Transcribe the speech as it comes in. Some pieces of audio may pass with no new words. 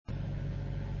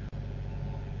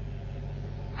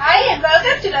and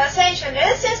welcome to the session.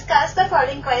 Let's discuss the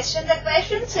following question. The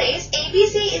question says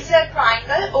ABC is a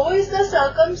triangle. O is the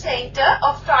circumcenter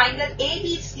of triangle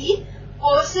ABC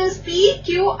versus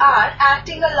PQR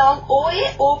acting along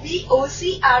OA, OB,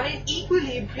 OC are in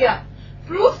equilibrium.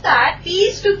 Prove that P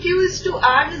is to Q is to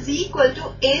R is equal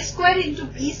to A square into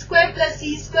B square plus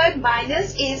C square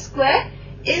minus A square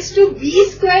is to B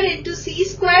square into C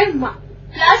square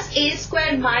plus A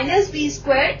square minus B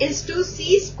square is to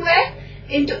C square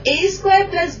into A square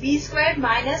plus B square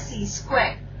minus C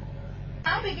square.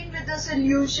 Now begin with the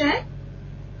solution.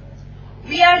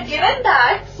 We are given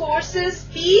that forces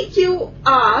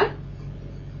PQR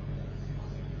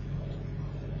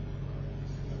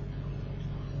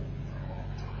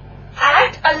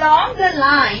act along the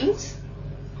lines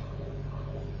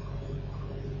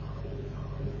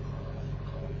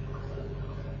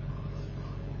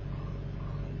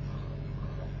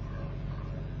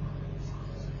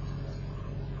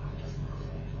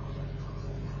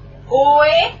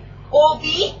OA, OB,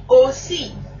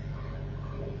 OC.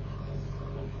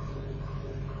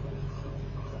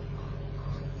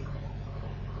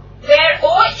 Where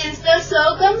O is the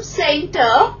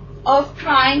circumcenter of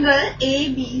triangle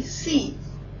ABC.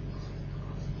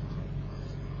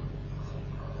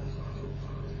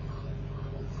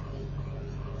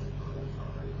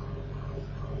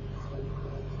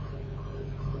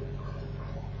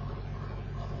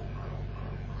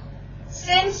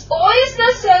 Since O is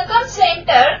the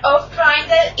circumcenter of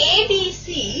triangle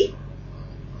ABC,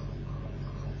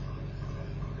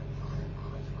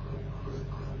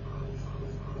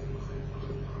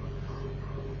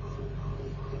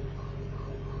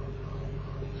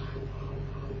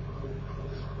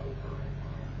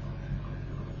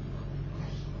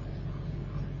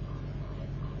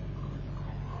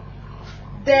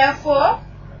 therefore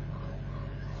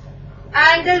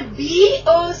angle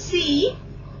BOC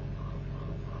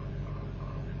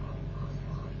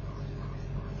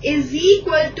is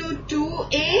equal to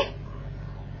 2A,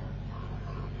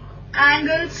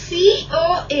 angle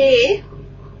COA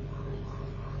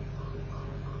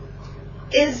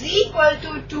is equal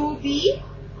to 2B,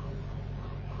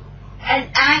 and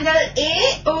angle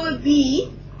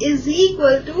AOB is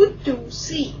equal to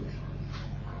 2C.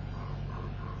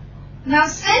 Now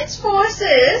since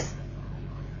forces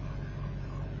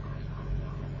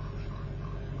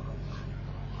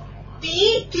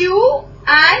P, Q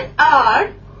and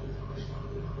R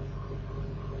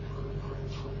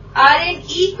are in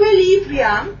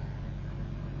equilibrium,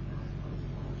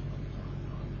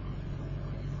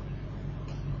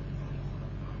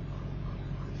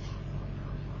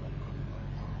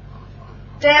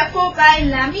 therefore by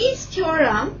Lamy's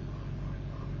theorem,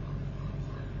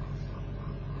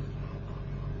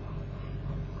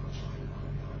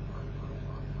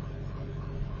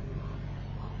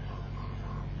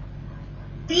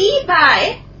 P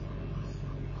by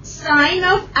sine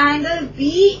of angle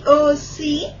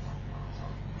BOC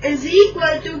is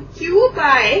equal to Q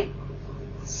by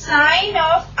sine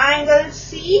of angle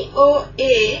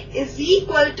COA is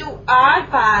equal to R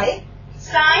by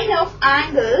sine of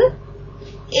angle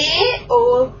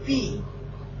AOB.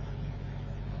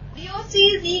 BOC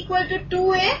is equal to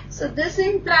 2A, so this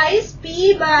implies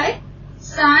P by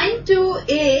sine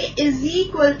 2A is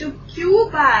equal to Q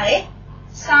by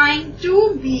sine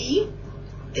 2B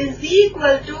is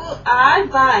equal to R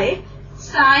by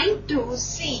sine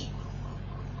 2C.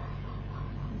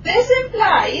 This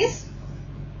implies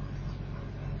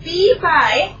P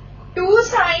by 2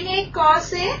 sine A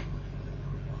cos A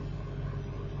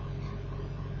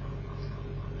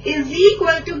is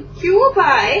equal to Q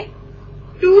by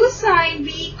 2 sine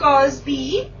B cos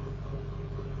B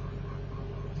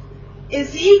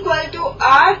is equal to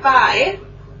R by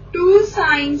 2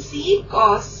 sine C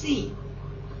cos C.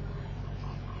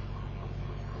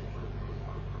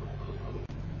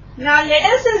 Now let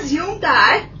us assume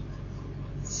that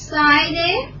sine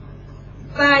A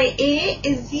by A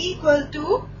is equal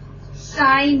to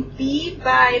sine B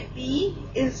by B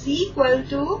is equal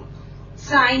to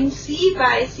sine C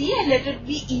by C, and let it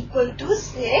be equal to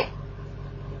say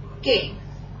K.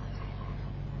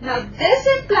 Now this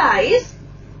implies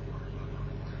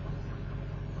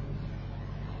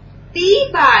P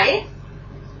by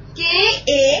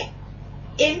KA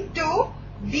into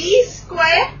B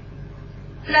square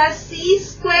plus C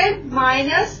square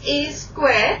minus A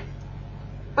square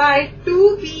by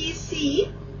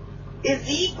 2BC is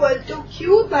equal to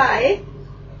Q by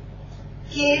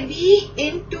KB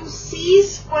into C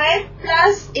square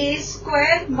plus A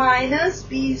square minus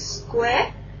B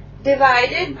square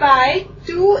divided by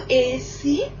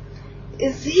 2AC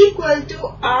is equal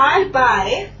to R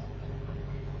by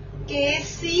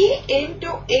kc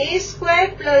into a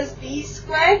square plus b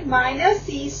square minus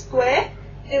c square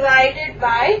divided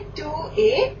by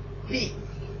 2ab.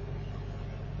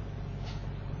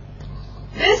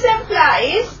 This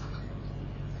implies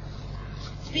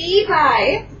b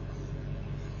by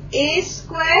a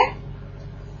square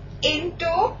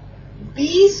into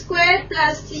b square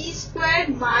plus c square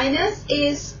minus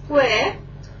a square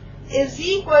is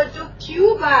equal to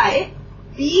q by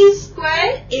b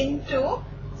square into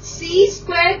c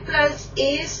square plus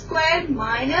a square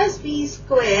minus b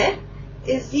square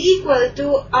is equal to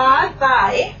r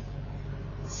by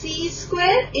c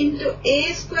square into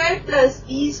a square plus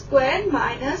b square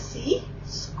minus c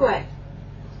square.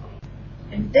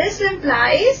 And this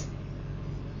implies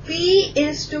P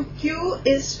is to Q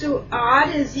is to R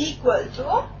is equal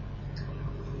to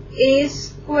a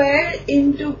square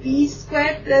into b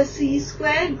square plus c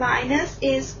square minus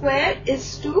a square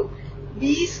is to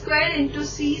b square into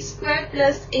c square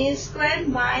plus a square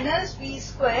minus b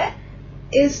square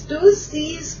is to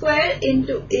c square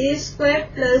into a square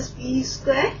plus b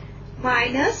square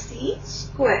minus c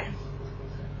square.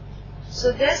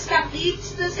 So this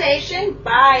completes the session.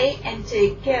 Bye and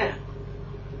take care.